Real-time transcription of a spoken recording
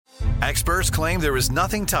Experts claim there is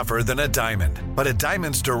nothing tougher than a diamond. But at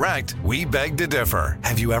Diamonds Direct, we beg to differ.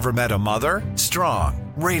 Have you ever met a mother?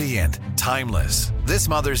 Strong, radiant, timeless. This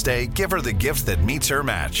Mother's Day, give her the gift that meets her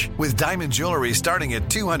match. With diamond jewelry starting at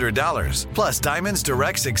 $200. Plus, Diamonds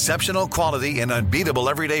Direct's exceptional quality and unbeatable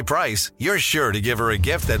everyday price, you're sure to give her a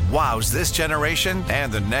gift that wows this generation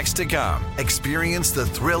and the next to come. Experience the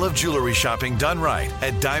thrill of jewelry shopping done right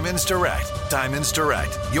at Diamonds Direct. Diamonds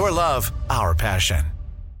Direct. Your love, our passion.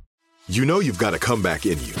 You know you've got a comeback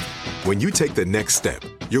in you. When you take the next step,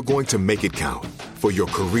 you're going to make it count. For your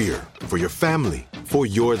career, for your family, for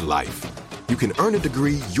your life. You can earn a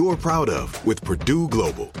degree you're proud of with Purdue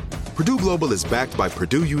Global. Purdue Global is backed by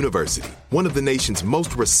Purdue University, one of the nation's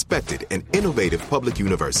most respected and innovative public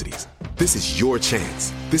universities. This is your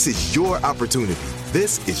chance. This is your opportunity.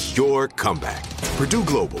 This is your comeback. Purdue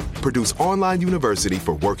Global, Purdue's online university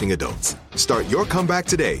for working adults. Start your comeback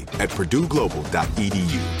today at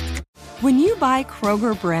purdueglobal.edu. When you buy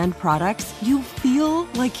Kroger brand products, you feel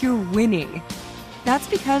like you're winning. That's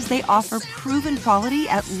because they offer proven quality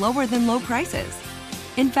at lower than low prices.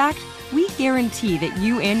 In fact, we guarantee that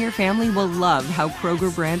you and your family will love how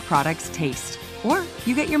Kroger brand products taste, or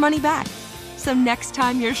you get your money back. So next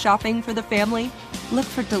time you're shopping for the family, look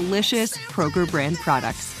for delicious Kroger brand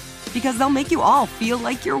products, because they'll make you all feel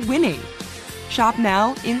like you're winning. Shop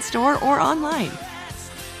now, in-store, or online.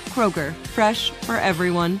 Kroger, fresh for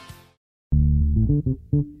everyone.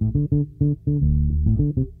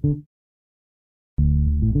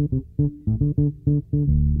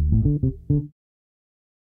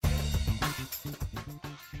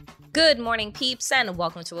 Good morning, peeps, and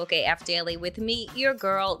welcome to OK F Daily with me, your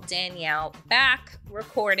girl, Danielle, back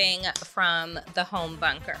recording from the home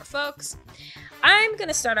bunker. Folks, I'm going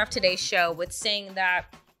to start off today's show with saying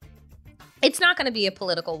that it's not going to be a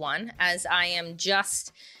political one, as I am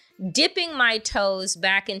just dipping my toes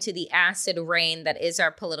back into the acid rain that is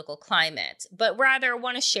our political climate, but rather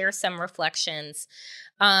want to share some reflections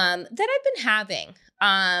that I've been having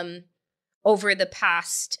over the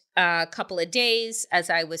past couple of days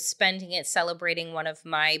as I was spending it celebrating one of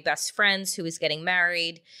my best friends who is getting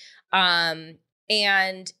married. And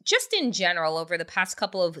just in general, over the past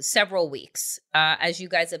several weeks, as you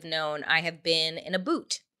guys have known, I have been in a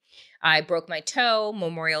boot. I broke my toe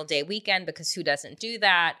Memorial Day weekend, because who doesn't do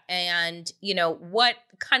that? And, you know, what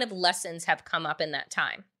kind of lessons have come up in that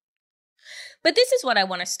time? But this is what I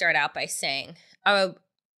want to start out by saying. I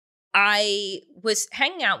was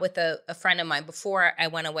hanging out with a friend of mine before I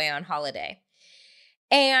went away on holiday.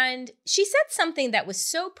 And she said something that was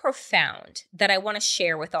so profound that I want to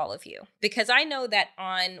share with all of you. Because I know that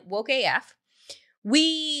on Woke AF,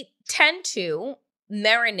 we tend to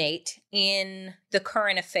marinate in the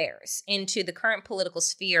current affairs, into the current political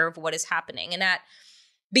sphere of what is happening. And that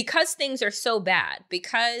because things are so bad,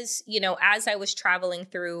 because, you know, as I was traveling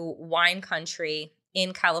through wine country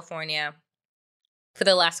in California for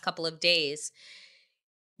the last couple of days,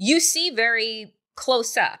 you see very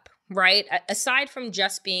close up, right? Aside from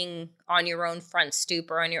just being on your own front stoop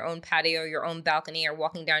or on your own patio, your own balcony, or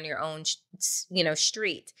walking down your own,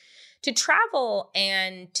 street, to travel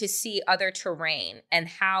and to see other terrain and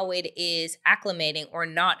how it is acclimating or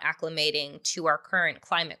not acclimating to our current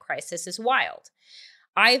climate crisis is wild.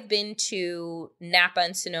 I've been to Napa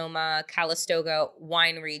and Sonoma, Calistoga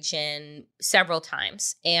wine region several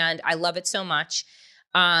times, and I love it so much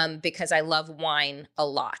because I love wine a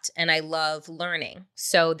lot and I love learning.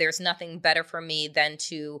 So there's nothing better for me than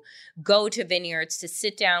to go to vineyards, to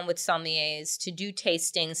sit down with sommeliers, to do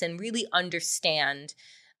tastings and really understand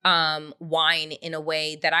wine in a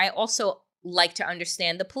way that I also like to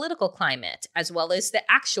understand the political climate, as well as the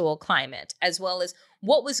actual climate, as well as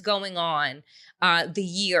what was going on the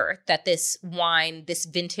year that this wine, this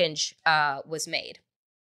vintage was made.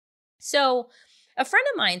 So a friend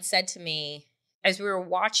of mine said to me, as we were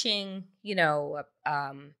watching,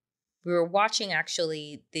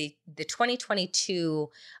 actually the 2022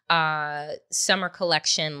 summer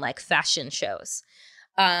collection, like fashion shows,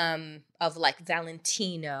 of like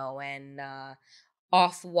Valentino and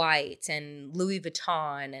Off-White and Louis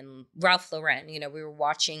Vuitton and Ralph Lauren. You know, we were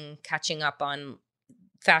catching up on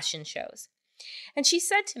fashion shows. And she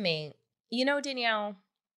said to me, you know, Danielle,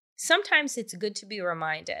 sometimes it's good to be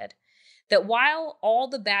reminded that while all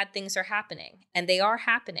the bad things are happening, and they are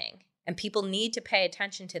happening, and people need to pay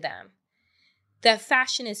attention to them, that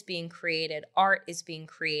fashion is being created, art is being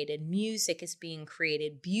created, music is being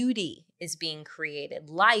created, beauty is being created,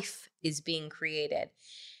 life is being created.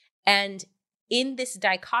 And in this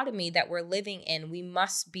dichotomy that we're living in, we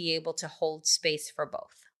must be able to hold space for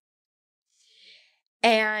both.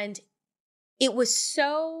 And it was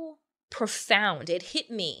so profound. It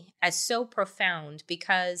hit me as so profound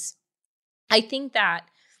because I think that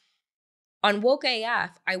on Woke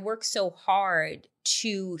AF, I work so hard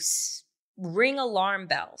to ring alarm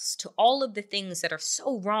bells to all of the things that are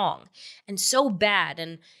so wrong and so bad.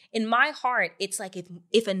 And in my heart, it's like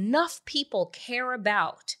if enough people care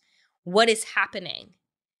about what is happening,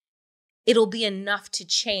 it'll be enough to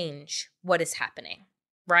change what is happening,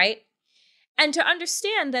 right? And to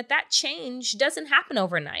understand that that change doesn't happen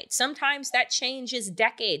overnight. Sometimes that change is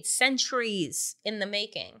decades, centuries in the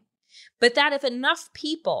making. But that if enough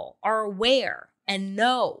people are aware and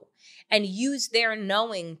know and use their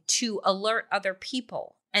knowing to alert other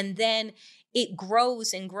people, and then it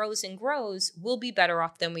grows and grows and grows, we'll be better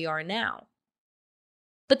off than we are now.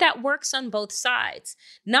 But that works on both sides,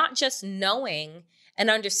 not just knowing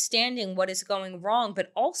and understanding what is going wrong,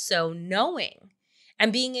 but also knowing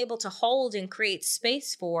and being able to hold and create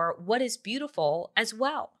space for what is beautiful as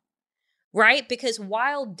well, right? Because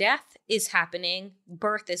while death is happening,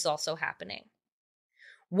 birth is also happening.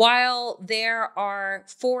 While there are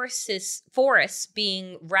forests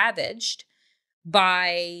being ravaged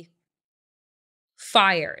by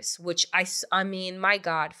fires, which I mean, my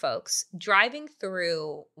God, folks, driving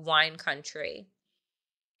through wine country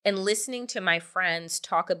and listening to my friends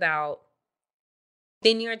talk about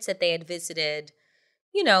vineyards that they had visited,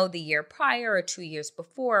 you know, the year prior or 2 years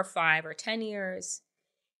before, or 5 or 10 years,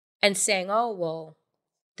 and saying, oh, well,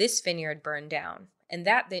 this vineyard burned down and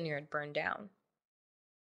that vineyard burned down.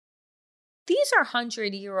 These are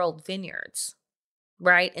 100-year-old vineyards,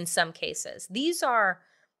 right? In some cases, these are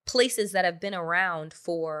places that have been around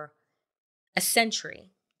for a century,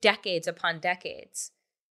 decades upon decades.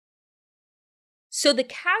 So the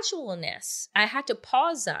casualness, I had to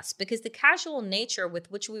pause us because the casual nature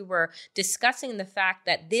with which we were discussing the fact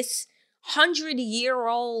that this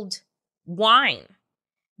 100-year-old wine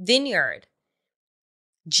vineyard,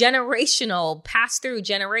 generational, passed through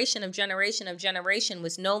generation of generation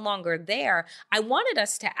was no longer there. I wanted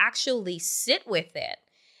us to actually sit with it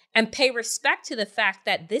and pay respect to the fact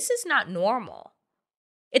that this is not normal.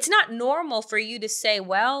 It's not normal for you to say,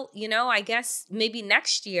 well, you know, I guess maybe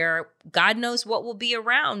next year, God knows what will be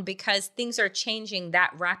around because things are changing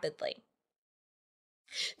that rapidly.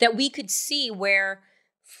 That we could see where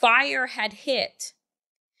fire had hit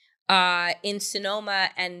in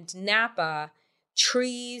Sonoma and Napa,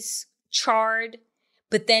 trees charred,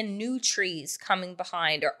 but then new trees coming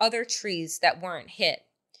behind or other trees that weren't hit.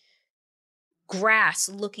 Grass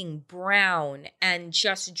looking brown and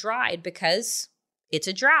just dried because it's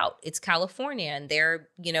a drought. It's California and they're,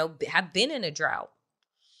 you know, have been in a drought.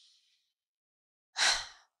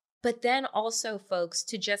 But then also, folks,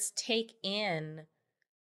 to just take in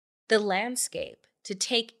the landscape, to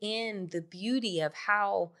take in the beauty of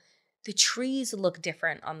how the trees look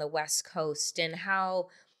different on the West Coast and how,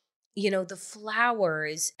 you know, the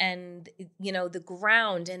flowers and, you know, the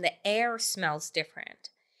ground and the air smells different.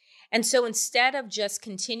 And so instead of just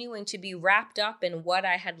continuing to be wrapped up in what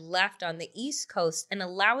I had left on the East Coast and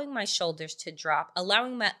allowing my shoulders to drop,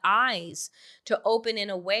 allowing my eyes to open in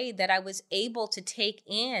a way that I was able to take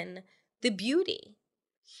in the beauty.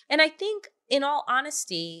 And I think, in all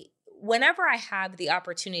honesty, whenever I have the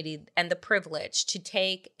opportunity and the privilege to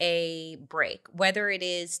take a break, whether it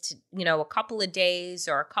is to, you know, a couple of days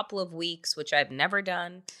or a couple of weeks, which I've never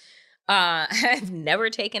done, I've never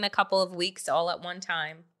taken a couple of weeks all at one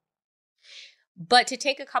time. But to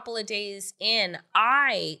take a couple of days in,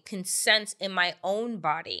 I can sense in my own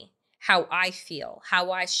body how I feel,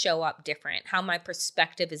 how I show up different, how my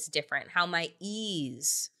perspective is different, how my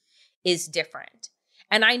ease is different.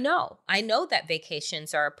 And I know that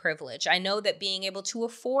vacations are a privilege. I know that being able to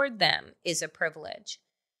afford them is a privilege.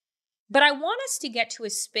 But I want us to get to a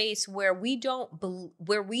space where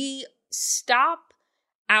where we stop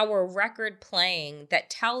our record playing that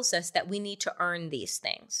tells us that we need to earn these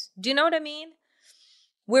things. Do you know what I mean?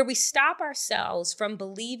 Where we stop ourselves from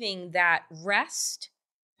believing that rest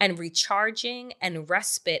and recharging and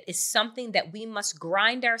respite is something that we must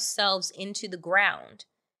grind ourselves into the ground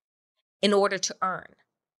in order to earn.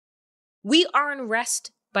 We earn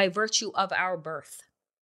rest by virtue of our birth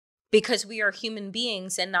because we are human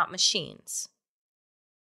beings and not machines.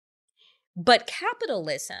 But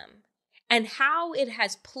capitalism and how it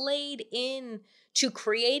has played into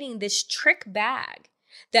creating this trick bag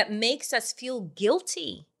that makes us feel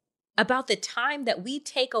guilty about the time that we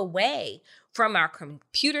take away from our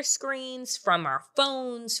computer screens, from our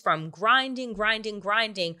phones, from grinding,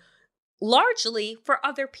 largely for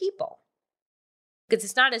other people. Because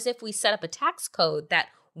it's not as if we set up a tax code that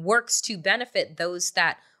works to benefit those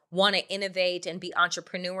that want to innovate and be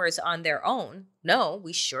entrepreneurs on their own. No,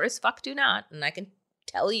 we sure as fuck do not. And I can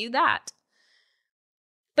tell you that.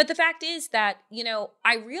 But the fact is that,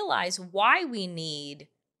 I realize why we need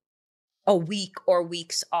a week or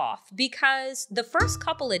weeks off, because the first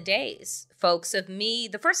couple of days, folks, of me,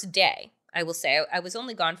 the first day, I will say, I was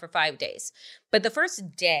only gone for 5 days, but the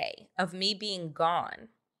first day of me being gone,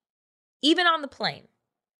 even on the plane,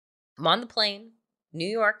 I'm on the plane, New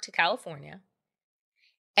York to California,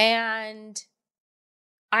 and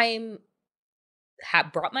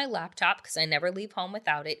have brought my laptop because I never leave home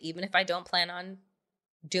without it, even if I don't plan on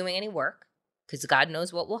doing any work, because God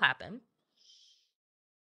knows what will happen.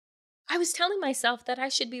 I was telling myself that I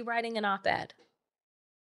should be writing an op-ed,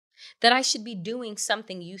 that I should be doing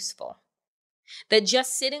something useful, that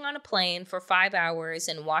just sitting on a plane for 5 hours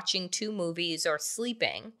and watching 2 movies or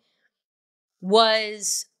sleeping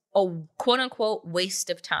was a quote-unquote waste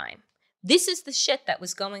of time. This is the shit that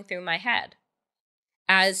was going through my head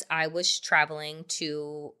as I was traveling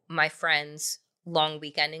to my friend's long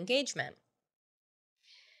weekend engagement.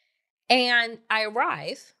 And I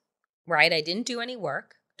arrive, right? I didn't do any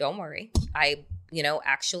work. Don't worry. I,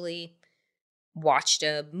 actually watched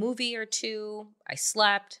a movie or 2. I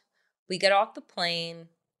slept. We get off the plane.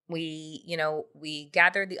 We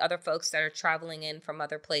gather the other folks that are traveling in from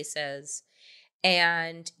other places.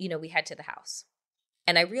 And, we head to the house.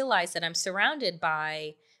 And I realized that I'm surrounded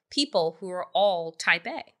by people who are all type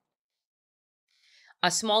A. A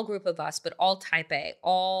small group of us, but all type A,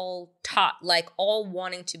 all top, all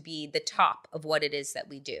wanting to be the top of what it is that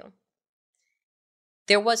we do.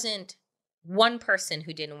 There wasn't one person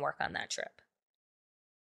who didn't work on that trip.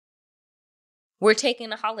 We're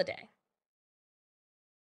taking a holiday.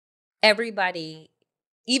 Everybody,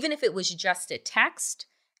 even if it was just a text,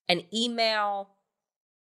 an email,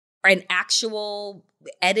 or an actual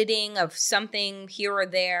editing of something here or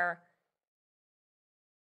there,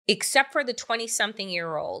 except for the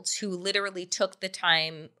 20-something-year-olds who literally took the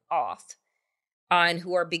time off and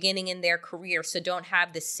who are beginning in their career, so don't have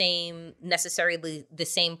necessarily the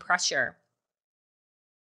same pressure.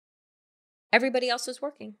 Everybody else was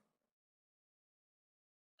working.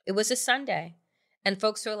 It was a Sunday. And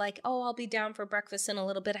folks were like, oh, I'll be down for breakfast in a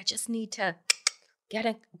little bit. I just need to get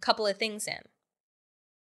a couple of things in.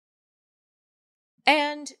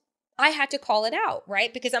 And I had to call it out,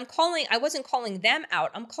 right? Because I wasn't calling them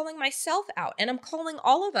out. I'm calling myself out, and I'm calling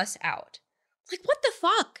all of us out. Like, what the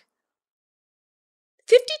fuck?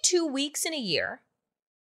 52 weeks in a year.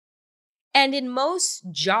 And in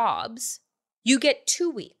most jobs, you get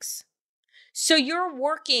 2 weeks. So you're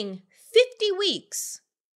working 50 weeks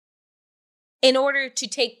in order to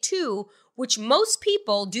take 2, which most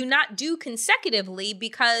people do not do consecutively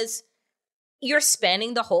because you're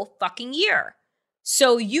spanning the whole fucking year.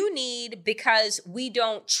 So you need, because we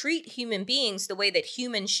don't treat human beings the way that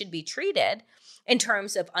humans should be treated in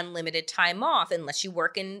terms of unlimited time off, unless you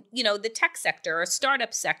work in, the tech sector or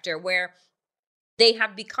startup sector where they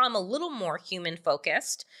have become a little more human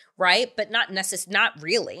focused, right? But not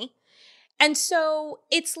really. And so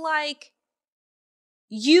it's like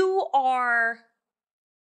you are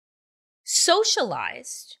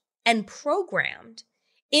socialized and programmed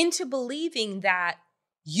into believing that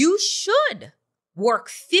you should work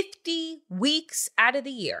 50 weeks out of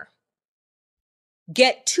the year.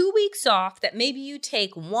 Get 2 weeks off that maybe you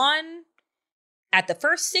take 1 at the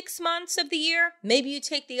first 6 months of the year. Maybe you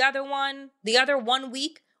take the other 1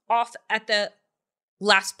 week off at the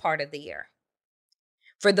last part of the year.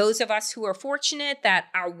 For those of us who are fortunate that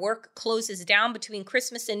our work closes down between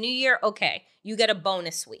Christmas and New Year, okay, you get a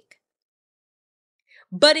bonus week.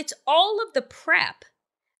 But it's all of the prep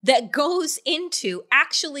that goes into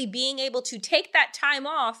actually being able to take that time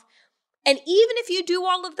off. And even if you do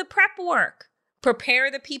all of the prep work,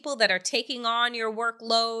 prepare the people that are taking on your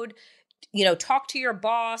workload, talk to your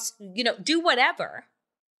boss, do whatever,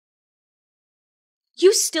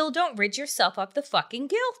 you still don't rid yourself of the fucking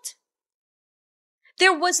guilt.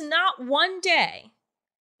 There was not one day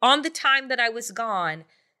on the time that I was gone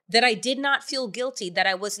that I did not feel guilty that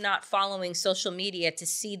I was not following social media to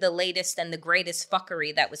see the latest and the greatest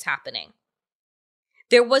fuckery that was happening.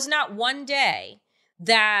 There was not one day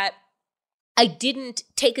that I didn't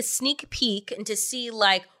take a sneak peek and to see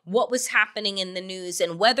what was happening in the news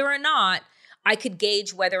and whether or not I could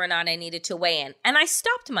gauge whether or not I needed to weigh in. And I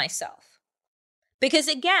stopped myself. Because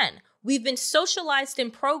again, we've been socialized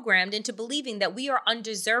and programmed into believing that we are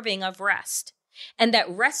undeserving of rest and that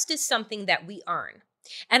rest is something that we earn.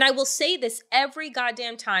 And I will say this every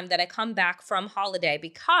goddamn time that I come back from holiday,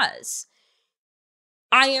 because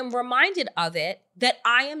I am reminded of it that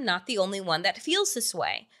I am not the only one that feels this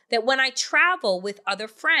way. That when I travel with other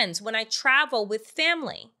friends, when I travel with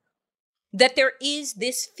family, that there is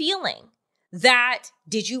this feeling that,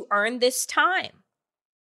 did you earn this time?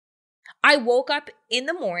 I woke up in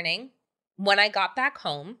the morning when I got back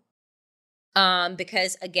home,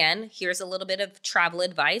 because again, here's a little bit of travel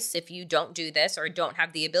advice. If you don't do this or don't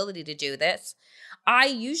have the ability to do this, I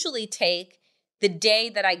usually take the day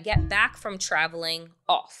that I get back from traveling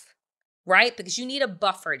off, right? Because you need a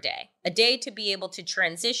buffer day, a day to be able to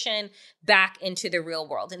transition back into the real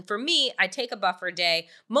world. And for me, I take a buffer day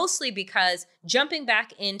mostly because jumping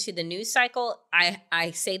back into the news cycle,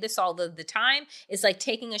 I say this all the time, is like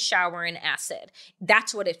taking a shower in acid.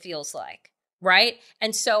 That's what it feels like, right?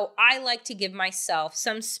 And so I like to give myself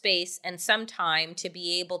some space and some time to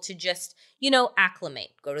be able to just, acclimate,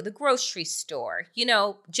 go to the grocery store,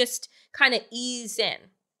 just kind of ease in.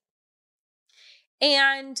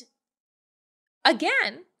 And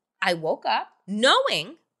again, I woke up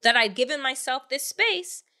knowing that I'd given myself this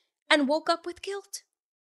space and woke up with guilt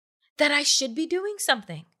that I should be doing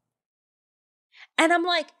something. And I'm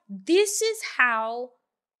like, this is how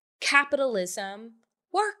capitalism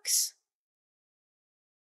works,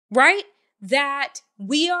 right? That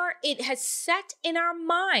it has set in our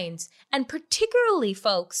minds, and particularly,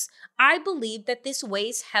 folks, I believe that this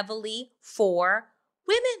weighs heavily for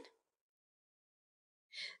women.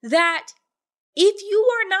 That if you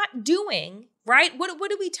are not doing, right? What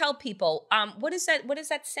do we tell people? What is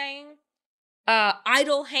that saying?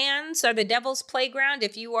 Idle hands are the devil's playground.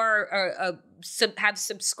 If you have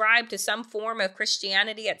subscribed to some form of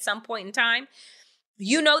Christianity at some point in time,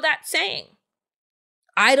 you know that saying.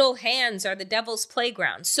 Idle hands are the devil's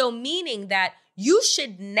playground. So meaning that you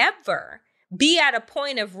should never be at a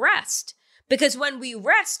point of rest, because when we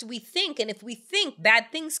rest, we think, and if we think,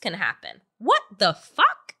 bad things can happen. What the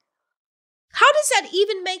fuck? How does that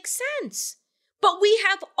even make sense? But we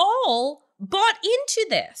have all bought into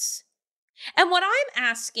this. And what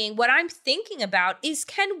I'm thinking about is,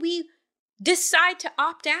 can we decide to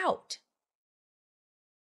opt out?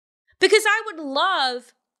 Because I would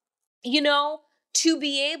love, to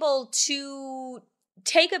be able to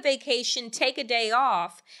take a vacation, take a day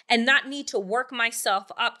off, and not need to work myself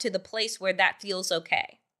up to the place where that feels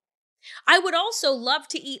okay. I would also love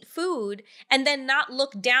to eat food and then not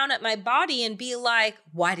look down at my body and be like,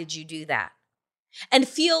 why did you do that? And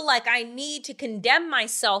feel like I need to condemn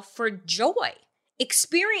myself for joy,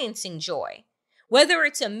 experiencing joy, whether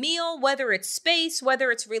it's a meal, whether it's space,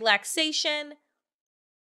 whether it's relaxation.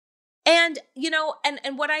 And,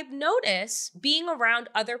 and what I've noticed being around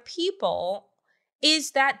other people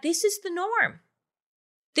is that this is the norm.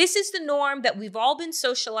 This is the norm that we've all been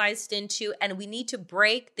socialized into, and we need to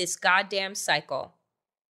break this goddamn cycle.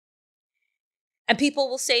 And people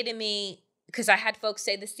will say to me, because I had folks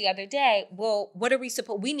say this the other day, well, what are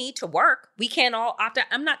we need to work. We can't all opt out.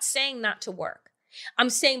 I'm not saying not to work. I'm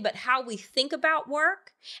saying, but how we think about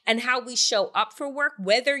work and how we show up for work,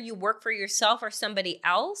 whether you work for yourself or somebody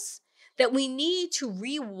else, that we need to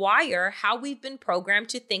rewire how we've been programmed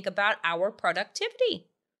to think about our productivity.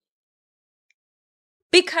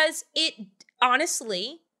 Because it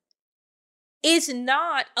honestly is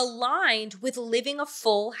not aligned with living a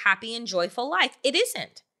full, happy, and joyful life. It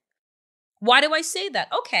isn't. Why do I say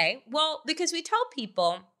that? Okay, well, because we tell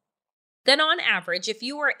people that on average, if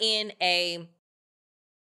you are in a,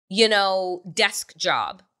 desk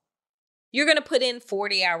job, you're going to put in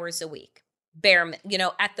 40 hours a week.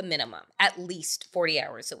 At the minimum, at least 40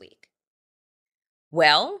 hours a week.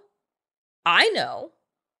 Well, I know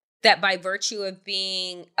that by virtue of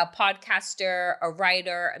being a podcaster, a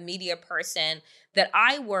writer, a media person, that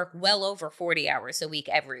I work well over 40 hours a week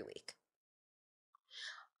every week.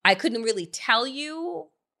 I couldn't really tell you,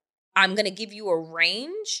 I'm going to give you a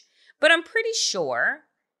range, but I'm pretty sure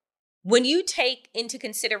when you take into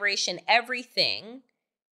consideration everything,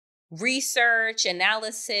 research,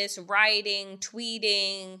 analysis, writing,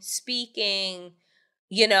 tweeting, speaking,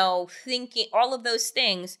 thinking, all of those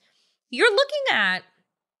things, you're looking at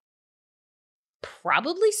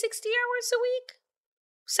probably 60 hours a week.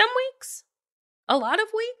 Some weeks, a lot of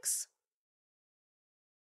weeks.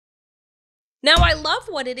 Now, I love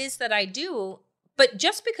what it is that I do, but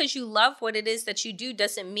just because you love what it is that you do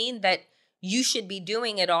doesn't mean that you should be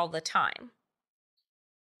doing it all the time.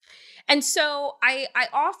 And so I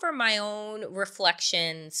offer my own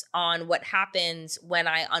reflections on what happens when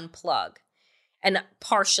I unplug and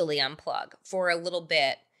partially unplug for a little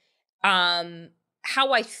bit,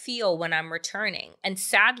 how I feel when I'm returning. And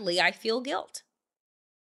sadly, I feel guilt.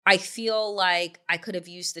 I feel like I could have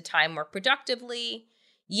used the time more productively.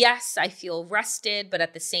 yes, I feel rested, but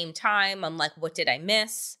at the same time, I'm like, what did I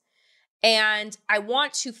miss? And I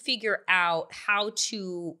want to figure out how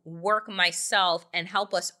to work myself and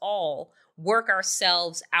help us all work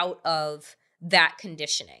ourselves out of that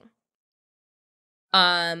conditioning.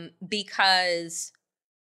 Because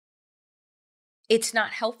it's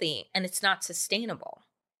not healthy and it's not sustainable.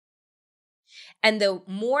 And the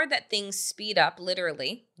more that things speed up,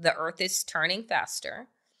 literally, the earth is turning faster,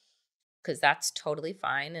 because that's totally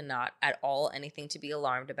fine and not at all anything to be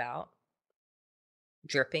alarmed about.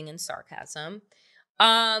 Dripping in sarcasm.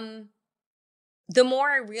 The more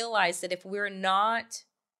I realize that if we're not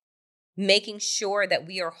making sure that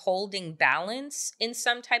we are holding balance in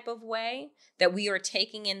some type of way, that we are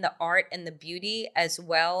taking in the art and the beauty as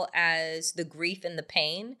well as the grief and the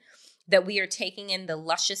pain, that we are taking in the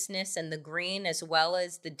lusciousness and the green as well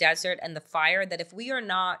as the desert and the fire, that if we are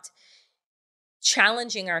not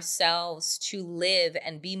challenging ourselves to live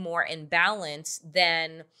and be more in balance,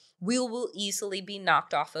 then we will easily be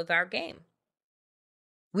knocked off of our game.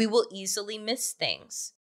 We will easily miss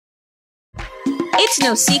things. It's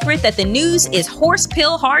no secret that the news is horse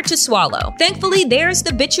pill hard to swallow. Thankfully, there's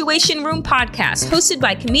the Bituation Room podcast, hosted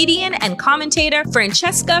by comedian and commentator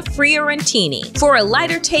Francesca Fiorentini, for a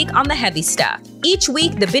lighter take on the heavy stuff. Each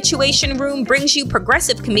week, the Bituation Room brings you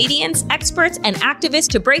progressive comedians, experts, and activists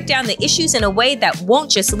to break down the issues in a way that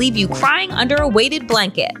won't just leave you crying under a weighted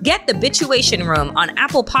blanket. Get the Bituation Room on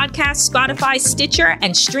Apple Podcasts, Spotify, Stitcher,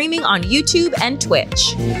 and streaming on YouTube and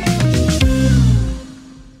Twitch.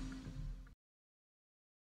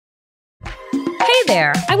 Hey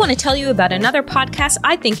there, I want to tell you about another podcast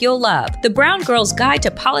I think you'll love. The Brown Girls Guide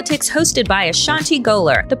to Politics, hosted by Ashanti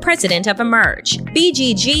Goler, the president of Emerge.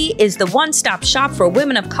 BGG is the one-stop shop for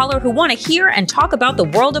women of color who want to hear and talk about the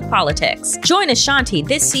world of politics. Join Ashanti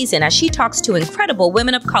this season as she talks to incredible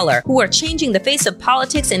women of color who are changing the face of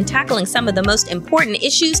politics and tackling some of the most important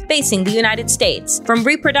issues facing the United States, from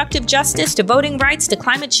reproductive justice to voting rights to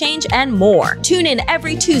climate change and more. Tune in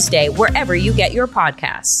every Tuesday wherever you get your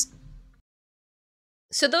podcasts.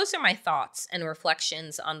 So those are my thoughts and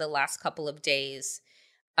reflections on the last couple of days.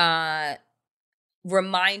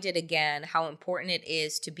 Reminded again how important it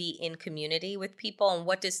is to be in community with people. And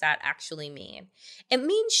what does that actually mean? It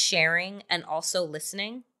means sharing and also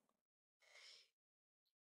listening.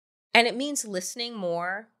 And it means listening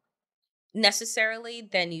more necessarily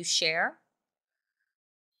than you share.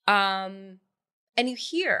 And you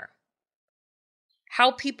hear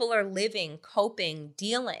how people are living, coping,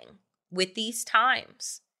 dealing with these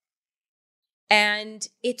times. And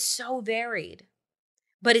it's so varied,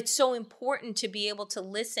 but it's so important to be able to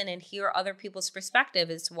listen and hear other people's perspective.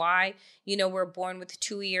 It's why, we're born with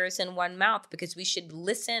 2 ears and 1 mouth, because we should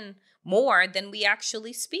listen more than we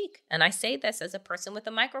actually speak. And I say this as a person with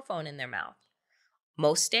a microphone in their mouth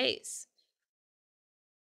most days.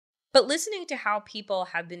 But listening to how people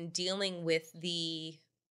have been dealing with the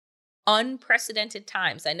unprecedented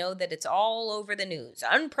times. I know that it's all over the news.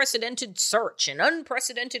 Unprecedented search and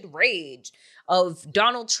unprecedented rage of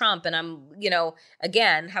Donald Trump. And I'm,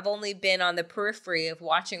 again, have only been on the periphery of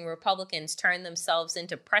watching Republicans turn themselves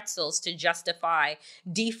into pretzels to justify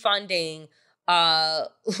defunding the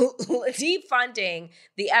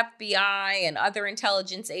FBI and other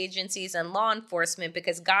intelligence agencies and law enforcement,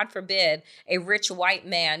 because God forbid a rich white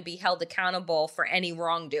man be held accountable for any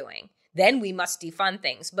wrongdoing. Then we must defund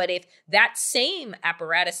things. But if that same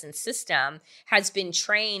apparatus and system has been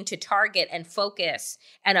trained to target and focus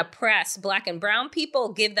and oppress Black and brown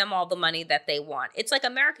people, give them all the money that they want. It's like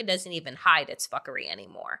America doesn't even hide its fuckery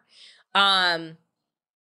anymore. But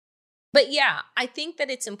yeah, I think that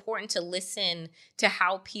it's important to listen to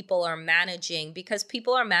how people are managing, because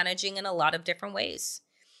people are managing in a lot of different ways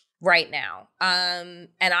right now. And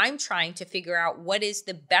I'm trying to figure out what is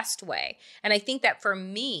the best way. And I think that for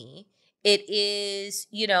me, it is,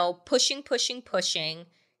 pushing,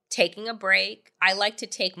 taking a break. I like to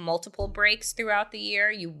take multiple breaks throughout the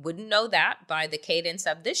year. You wouldn't know that by the cadence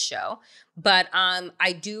of this show, but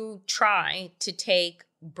I do try to take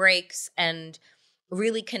breaks and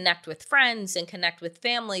really connect with friends and connect with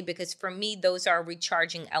family, because for me, those are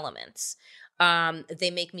recharging elements.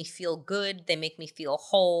 They make me feel good. They make me feel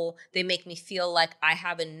whole. They make me feel like I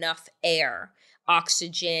have enough air,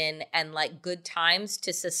 oxygen, and like good times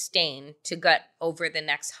to sustain, to get over the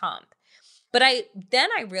next hump. But I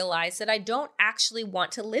realized that I don't actually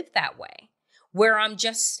want to live that way, where I'm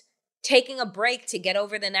just taking a break to get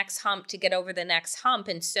over the next hump,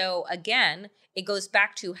 And so again, it goes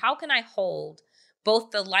back to, how can I hold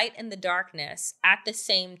both the light and the darkness at the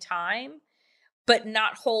same time, but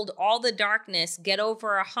not hold all the darkness, get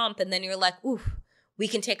over a hump, and then you're like, ooh, we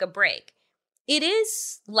can take a break. it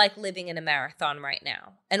is like living in a marathon right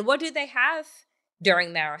now. And what do they have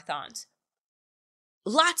during marathons?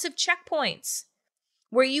 Lots of checkpoints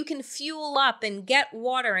where you can fuel up and get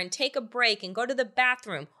water and take a break and go to the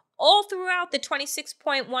bathroom all throughout the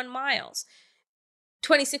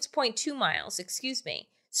 26.2 miles, excuse me.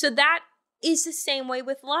 So that is the same way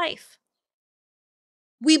with life.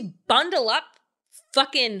 We bundle up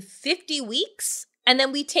fucking 50 weeks and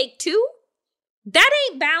then we take 2? That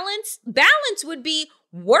ain't balance. Balance would be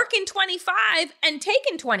working 25 and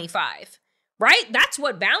taking 25, right? That's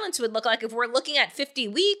what balance would look like if we're looking at 50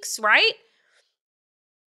 weeks, right?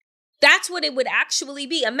 That's what it would actually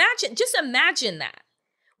be. Just imagine that.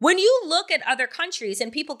 When you look at other countries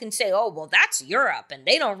and people can say, oh, well, that's Europe and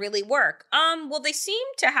they don't really work. Well, they seem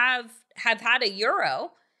to have had a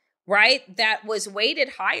euro, right, that was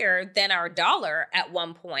weighted higher than our dollar at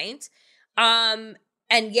one point,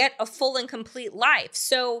 and yet a full and complete life.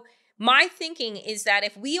 So my thinking is that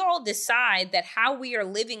if we all decide that how we are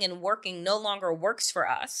living and working no longer works for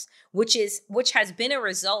us, which has been a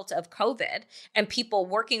result of COVID and people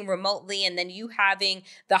working remotely, and then you having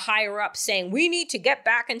the higher up saying, we need to get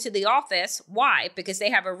back into the office. Why? Because they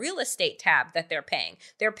have a real estate tab that they're paying.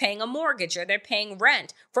 They're paying a mortgage or they're paying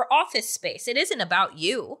rent for office space. It isn't about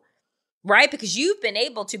you. Right? Because you've been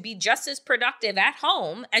able to be just as productive at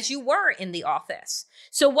home as you were in the office.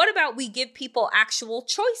 So what about we give people actual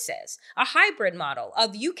choices? A hybrid model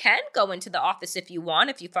of you can go into the office if you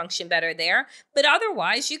want, if you function better there, but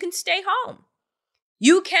otherwise you can stay home.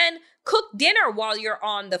 You can cook dinner while you're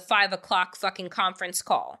on the 5 o'clock fucking conference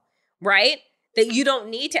call, right? That you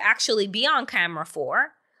don't need to actually be on camera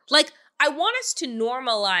for. Like, I want us to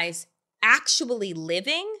normalize actually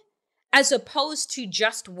living as opposed to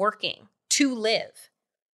just working to live.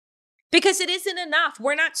 Because it isn't enough.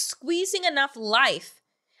 We're not squeezing enough life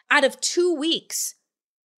out of 2 weeks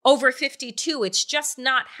over 52. It's just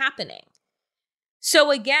not happening.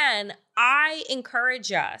 So again, I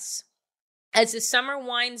encourage us, as the summer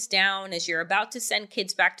winds down, as you're about to send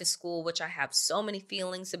kids back to school, which I have so many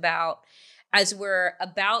feelings about, as we're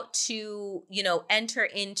about to, enter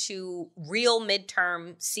into real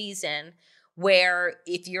midterm season, where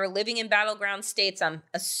if you're living in battleground states, I'm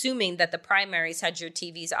assuming that the primaries had your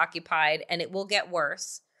TVs occupied and it will get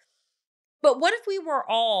worse. But what if we were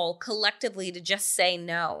all collectively to just say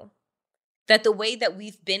no? That the way that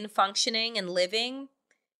we've been functioning and living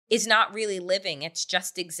is not really living, it's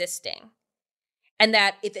just existing. And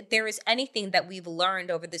that if there is anything that we've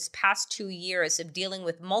learned over this past 2 years of dealing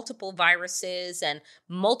with multiple viruses and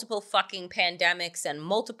multiple fucking pandemics and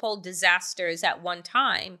multiple disasters at one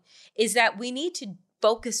time, is that we need to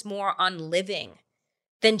focus more on living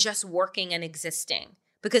than just working and existing.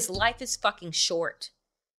 Because life is fucking short.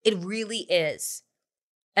 It really is.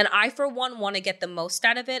 And I, for one, want to get the most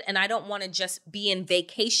out of it. And I don't want to just be in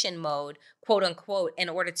vacation mode, quote unquote, in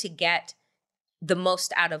order to get the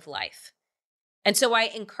most out of life. And so I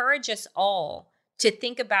encourage us all to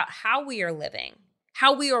think about how we are living,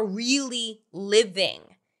 how we are really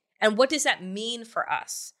living, and what does that mean for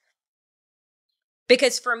us?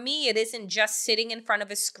 Because for me, it isn't just sitting in front of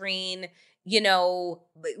a screen,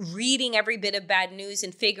 reading every bit of bad news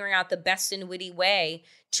and figuring out the best and witty way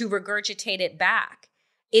to regurgitate it back.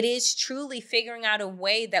 It is truly figuring out a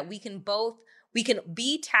way that we can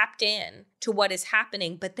be tapped in to what is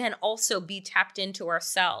happening, but then also be tapped into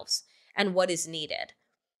ourselves and what is needed.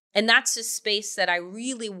 And that's a space that I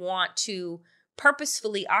really want to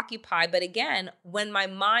purposefully occupy. But again, when my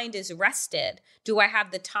mind is rested, do I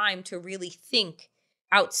have the time to really think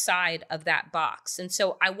outside of that box? And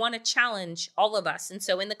so I want to challenge all of us. And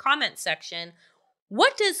so in the comment section,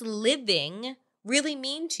 what does living really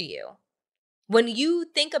mean to you? When you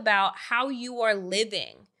think about how you are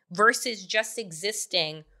living versus just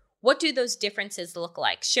existing, what do those differences look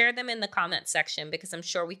like? Share them in the comment section, because I'm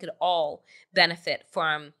sure we could all benefit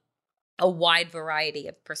from a wide variety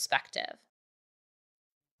of perspective.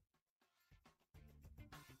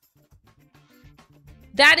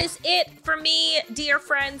 That is it for me, dear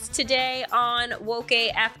friends, today on Woke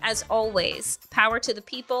AF. As always, power to the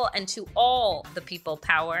people, and to all the people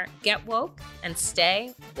power. Get woke and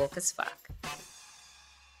stay woke as fuck.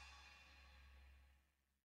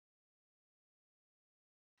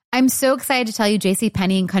 I'm so excited to tell you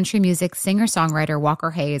JCPenney and country music singer-songwriter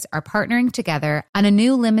Walker Hayes are partnering together on a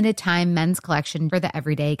new limited-time men's collection for the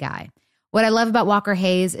everyday guy. What I love about Walker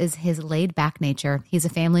Hayes is his laid-back nature. He's a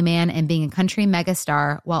family man, and being a country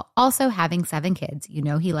megastar while also having 7 kids,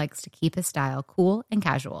 he likes to keep his style cool and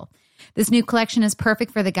casual. This new collection is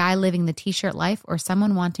perfect for the guy living the t-shirt life or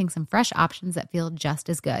someone wanting some fresh options that feel just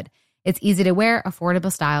as good. It's easy to wear,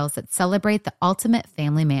 affordable styles that celebrate the ultimate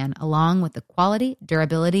family man, along with the quality,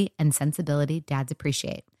 durability, and sensibility dads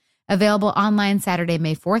appreciate. Available online Saturday,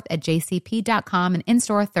 May 4th at jcp.com and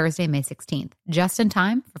in-store Thursday, May 16th. Just in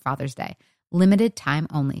time for Father's Day. Limited time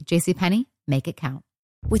only. JCPenney, make it count.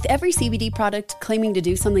 With every CBD product claiming to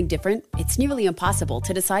do something different, it's nearly impossible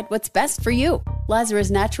to decide what's best for you. Lazarus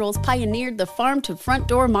Naturals pioneered the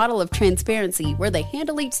farm-to-front-door model of transparency, where they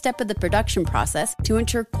handle each step of the production process to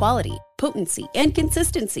ensure quality, potency, and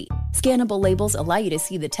consistency. Scannable labels allow you to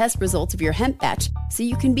see the test results of your hemp batch, so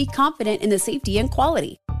you can be confident in the safety and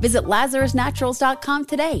quality. Visit LazarusNaturals.com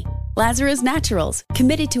today. Lazarus Naturals,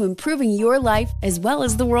 committed to improving your life as well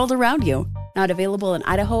as the world around you. Not available in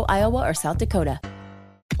Idaho, Iowa, or South Dakota.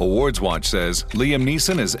 Awards Watch says Liam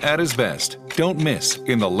Neeson is at his best. Don't miss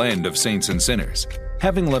In the Land of Saints and Sinners.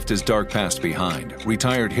 Having left his dark past behind,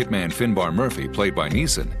 retired hitman Finbar Murphy, played by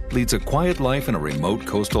Neeson, leads a quiet life in a remote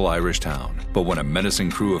coastal Irish town. But when a menacing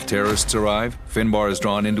crew of terrorists arrive, Finbar is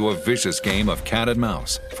drawn into a vicious game of cat and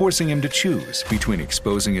mouse, forcing him to choose between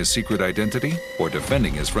exposing his secret identity or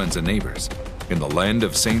defending his friends and neighbors. In the Land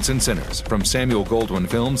of Saints and Sinners, from Samuel Goldwyn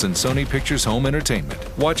Films and Sony Pictures Home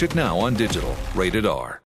Entertainment. Watch it now on digital. Rated R.